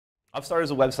UpStrt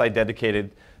is a website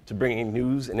dedicated to bringing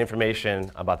news and information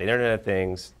about the Internet of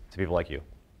Things to people like you.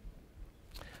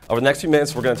 Over the next few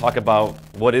minutes, we're going to talk about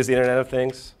what is the Internet of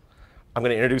Things. I'm going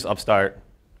to introduce UpStrt.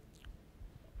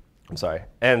 I'm sorry.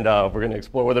 And we're going to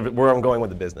explore where I'm going with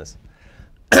the business.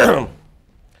 I'm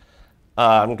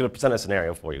going to present a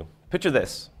scenario for you. Picture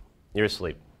this. You're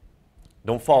asleep.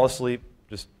 Don't fall asleep.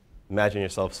 Just imagine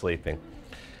yourself sleeping.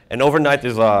 And overnight,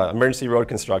 there's emergency road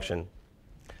construction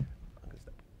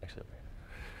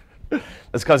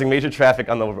that's causing major traffic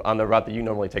on the route that you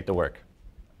normally take to work.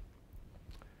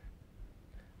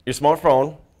 Your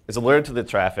smartphone is alerted to the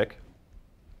traffic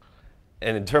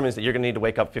and it determines that you're going to need to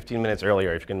wake up 15 minutes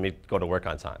earlier if you're going to go to work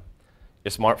on time.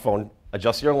 Your smartphone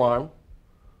adjusts your alarm,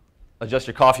 adjusts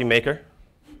your coffee maker,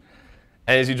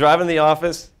 and as you drive in the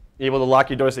office, you're able to lock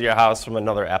your doors to your house from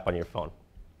another app on your phone.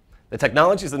 The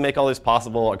technologies that make all this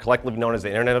possible are collectively known as the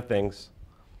Internet of Things.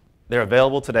 They're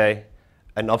available today,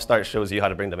 and UpStrt shows you how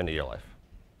to bring them into your life.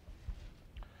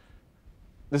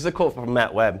 This is a quote from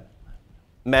Matt Webb.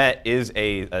 Matt is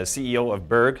a CEO of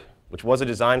Berg, which was a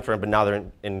design firm, but now they're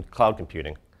in cloud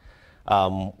computing.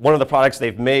 One of the products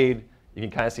they've made, you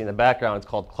can kind of see in the background, it's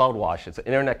called CloudWash. It's an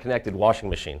internet-connected washing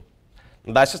machine.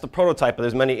 And that's just a prototype, but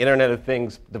there's many Internet of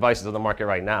Things devices on the market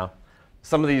right now.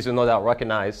 Some of these you'll no doubt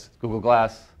recognize, Google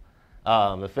Glass,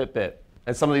 the Fitbit,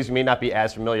 and some of these you may not be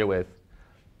as familiar with.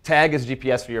 Tag is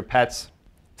GPS for your pets.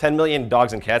 10 million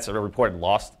dogs and cats are reported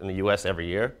lost in the US every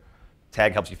year.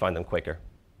 Tag helps you find them quicker.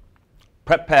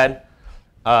 PrepPad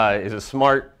is a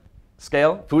smart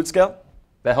scale, food scale,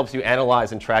 that helps you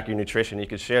analyze and track your nutrition. You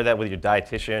can share that with your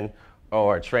dietitian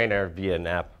or a trainer via an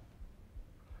app.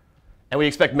 And we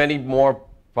expect many more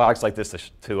products like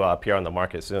this to appear on the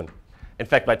market soon. In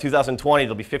fact, by 2020,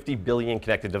 there'll be 50 billion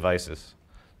connected devices.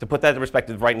 To put that into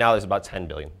perspective, right now there's about 10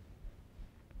 billion.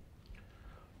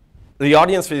 The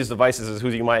audience for these devices is who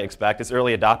you might expect. It's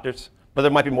early adopters, but there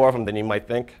might be more of them than you might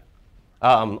think.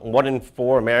 1 in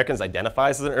 4 Americans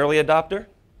identifies as an early adopter,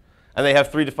 and they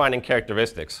have 3 defining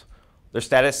characteristics. They're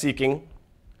status-seeking,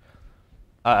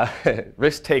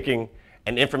 risk-taking,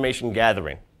 and information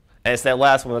gathering. And it's that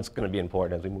last one that's going to be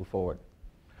important as we move forward.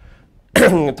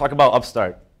 I'm going to talk about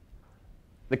UpStrt.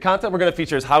 The content we're going to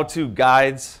feature is how-to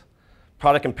guides,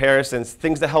 product comparisons,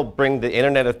 things that help bring the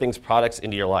Internet of Things products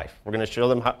into your life. We're going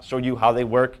to show you how they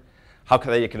work, how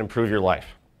they can improve your life.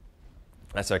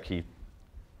 That's our key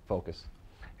focus.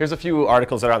 Here's a few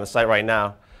articles that are on the site right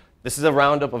now. This is a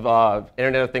roundup of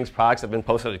Internet of Things products that have been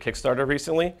posted to Kickstarter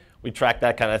recently. We track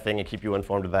that kind of thing and keep you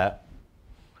informed of that.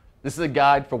 This is a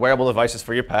guide for wearable devices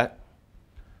for your pet.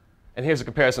 And here's a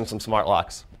comparison of some smart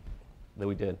locks that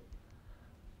we did.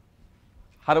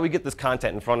 How do we get this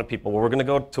content in front of people? Well, we're going to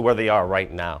go to where they are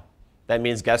right now. That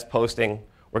means guest posting.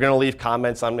 We're going to leave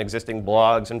comments on existing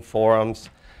blogs and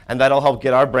forums. And that'll help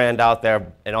get our brand out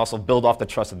there and also build off the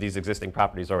trust that these existing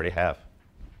properties already have.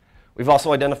 We've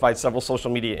also identified several social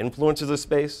media influencers of the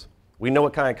space. We know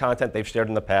what kind of content they've shared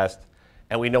in the past,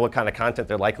 and we know what kind of content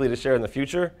they're likely to share in the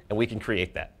future, and we can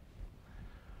create that.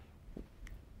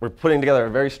 We're putting together a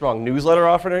very strong newsletter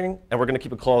offering, and we're going to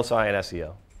keep a close eye on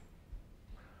SEO.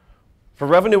 For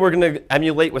revenue, we're going to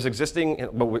emulate what's existing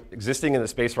in the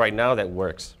space right now that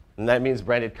works, and that means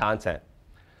branded content.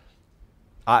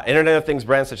 Internet of Things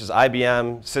brands such as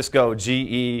IBM, Cisco,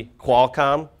 GE,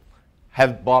 Qualcomm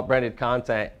have bought branded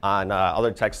content on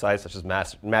other tech sites such as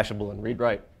Mashable and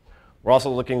ReadWrite. We're also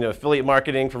looking at affiliate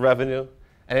marketing for revenue,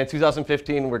 and in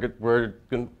 2015, we're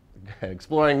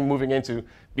exploring moving into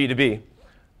B2B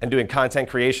and doing content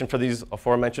creation for these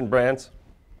aforementioned brands,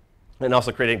 and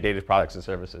also creating data products and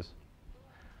services.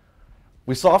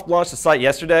 We soft launched the site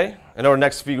yesterday, and over the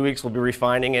next few weeks, we'll be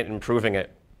refining it and improving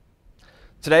it.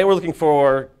 Today, we're looking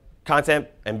for content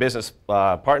and business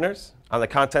partners. On the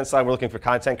content side, we're looking for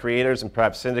content creators and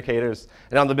perhaps syndicators.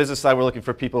 And on the business side, we're looking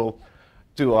for people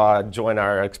to join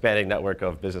our expanding network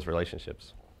of business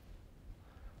relationships.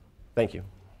 Thank you.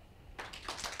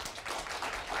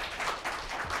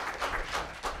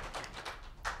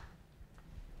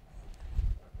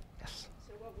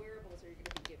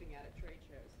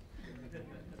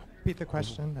 Repeat the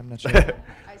question. I'm not sure.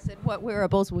 I said, what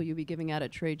wearables will you be giving out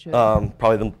at trade shows?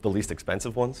 Probably the least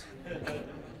expensive ones.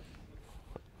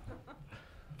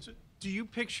 So do you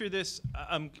picture this?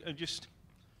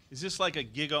 Is this like a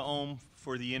giga-ohm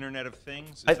for the Internet of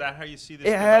Things? Is that how you see this?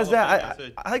 It has that.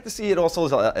 I like to see it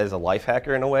also as a life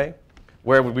hacker in a way,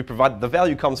 where we provide the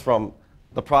value comes from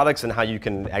the products and how you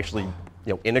can actually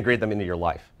integrate them into your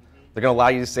life. They're going to allow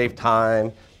you to save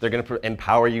time. They're going to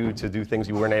empower you to do things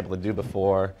you weren't able to do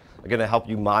before. They're going to help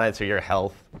you monitor your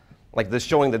health. Like this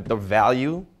showing the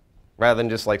value rather than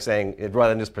just like saying,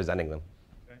 rather than just presenting them.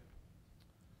 Okay.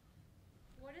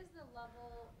 the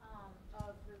level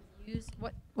of reviews?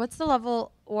 What's the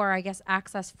level, or I guess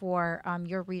access for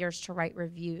your readers to write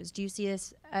reviews? Do you see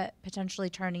this potentially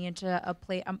turning into a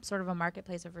sort of a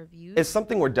marketplace of reviews? It's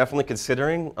something we're definitely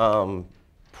considering,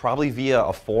 probably via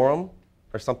a forum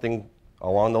or something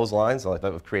along those lines, like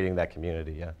of creating that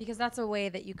community. Yeah. Because that's a way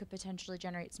that you could potentially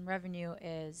generate some revenue,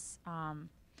 is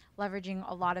leveraging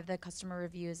a lot of the customer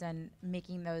reviews and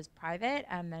making those private,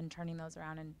 and then turning those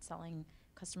around and selling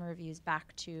customer reviews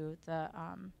back to the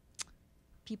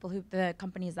the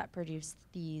companies that produce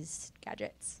these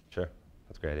gadgets. Sure,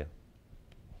 that's a great idea.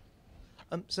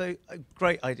 So a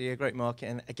great idea, great market,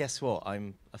 and guess what?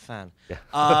 I'm a fan. Yeah.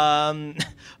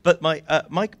 But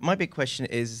my big question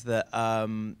is that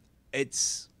I'm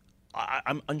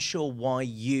unsure why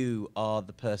you are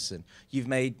the person. You've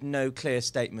made no clear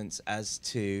statements as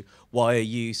to why are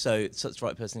you such the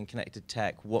right person in connected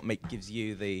tech.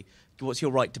 What's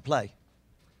your right to play?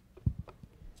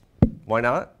 Why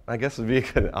not? I guess would be a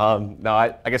good. No,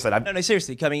 like I said, No,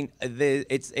 seriously. I mean,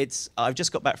 I've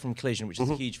just got back from Collision, which is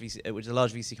a huge VC, which is a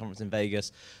large VC conference in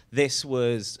Vegas. This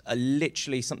was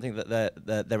literally something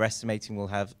that they're estimating will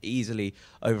have easily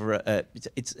over.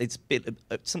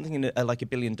 Something in like $1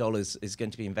 billion is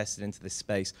going to be invested into this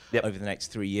space over the next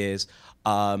 3 years.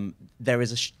 There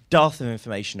is a dearth of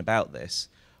information about this.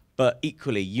 But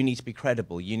equally, you need to be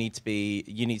credible. You need to be.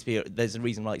 There's a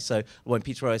reason, like so. When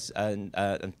Peter Rose and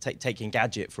taking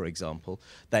Gadget, for example,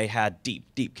 they had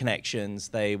deep connections.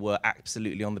 They were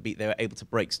absolutely on the beat. They were able to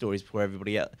break stories before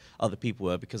other people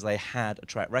were, because they had a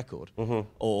track record,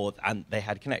 and they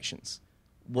had connections.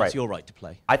 What's your right to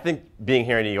play? I think being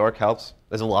here in New York helps.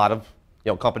 There's a lot of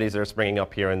companies that are springing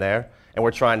up here and there, and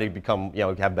we're trying to become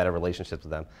have better relationships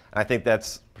with them. And I think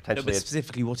that's potentially. No, but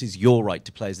specifically, what is your right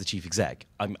to play as the chief exec?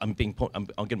 I'm going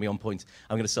to be on point.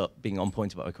 I'm going to start being on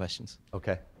point about my questions.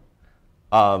 Okay.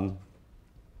 So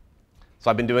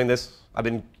I've been doing this. I've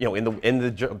been in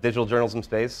the digital journalism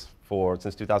space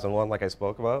since 2001, like I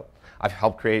spoke about. I've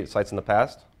helped create sites in the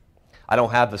past. I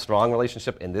don't have the strong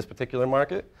relationship in this particular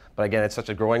market, but again, it's such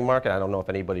a growing market. I don't know if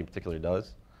anybody particularly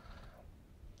does.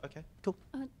 Okay, cool.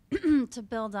 To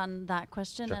build on that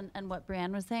question Sure. and what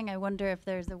Brianne was saying, I wonder if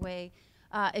there's a way,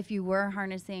 if you were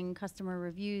harnessing customer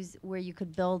reviews, where you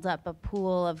could build up a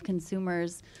pool of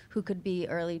consumers who could be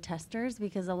early testers,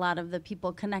 because a lot of the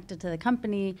people connected to the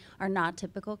company are not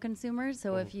typical consumers.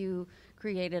 So if you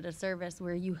created a service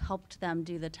where you helped them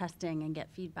do the testing and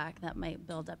get feedback, that might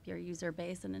build up your user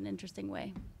base in an interesting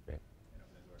way. Great.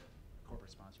 Corporate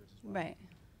sponsors as well. Right.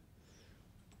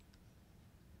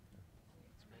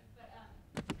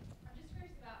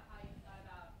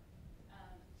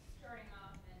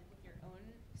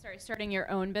 Starting your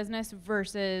own business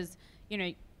versus,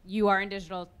 you are in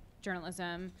digital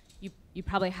journalism. You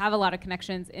probably have a lot of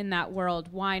connections in that world.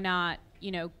 Why not,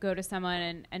 go to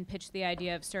someone and pitch the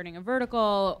idea of starting a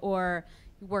vertical, or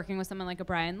working with someone like a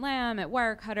Brian Lamb at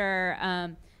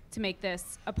Wirecutter to make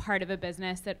this a part of a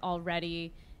business that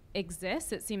already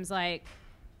exists? It seems like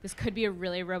this could be a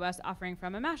really robust offering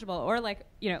from a Mashable, or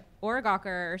or a Gawker,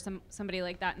 or somebody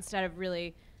like that, instead of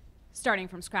really starting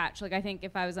from scratch. Like, I think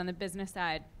if I was on the business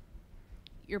side,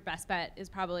 your best bet is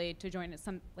probably to join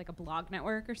like a blog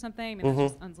network or something. I mean,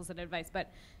 that's just unsolicited advice,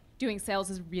 but doing sales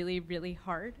is really, really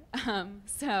hard.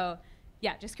 So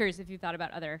yeah, just curious if you thought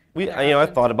about other. I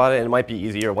thought about it, and it might be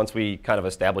easier once we kind of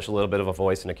establish a little bit of a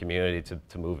voice in a community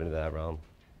to move into that realm.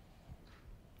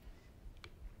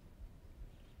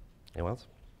 Anyone else?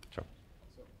 Sure.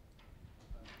 So,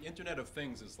 the Internet of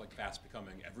Things is like fast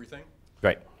becoming everything.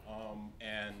 Great.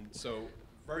 And so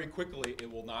very quickly it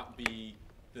will not be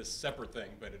this separate thing,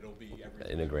 but it'll be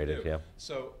everything. Integrated, we do. yeah.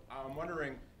 So I'm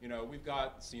wondering, we've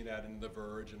got CNET and The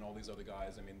Verge and all these other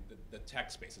guys. I mean, the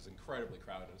tech space is incredibly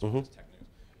crowded as far as tech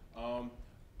news.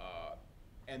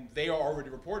 And they are already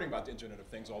reporting about the Internet of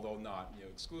Things, although not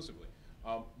exclusively.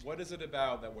 What is it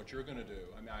about that what you're going to do?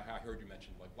 I mean, I heard you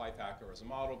mention like Lifehacker as a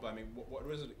model, but I mean, what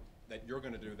is it that you're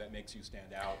going to do that makes you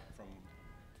stand out from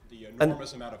the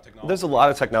enormous amount of technology? There's a lot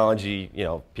of technology,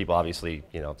 people obviously,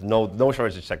 no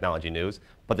shortage of technology news,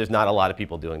 but there's not a lot of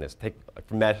people doing this. Take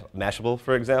Mashable,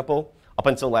 for example. Up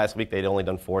until last week, they'd only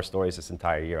done 4 stories this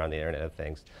entire year on the Internet of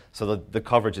Things. So the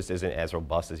coverage just isn't as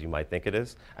robust as you might think it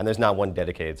is, and there's not one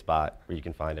dedicated spot where you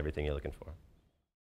can find everything you're looking for.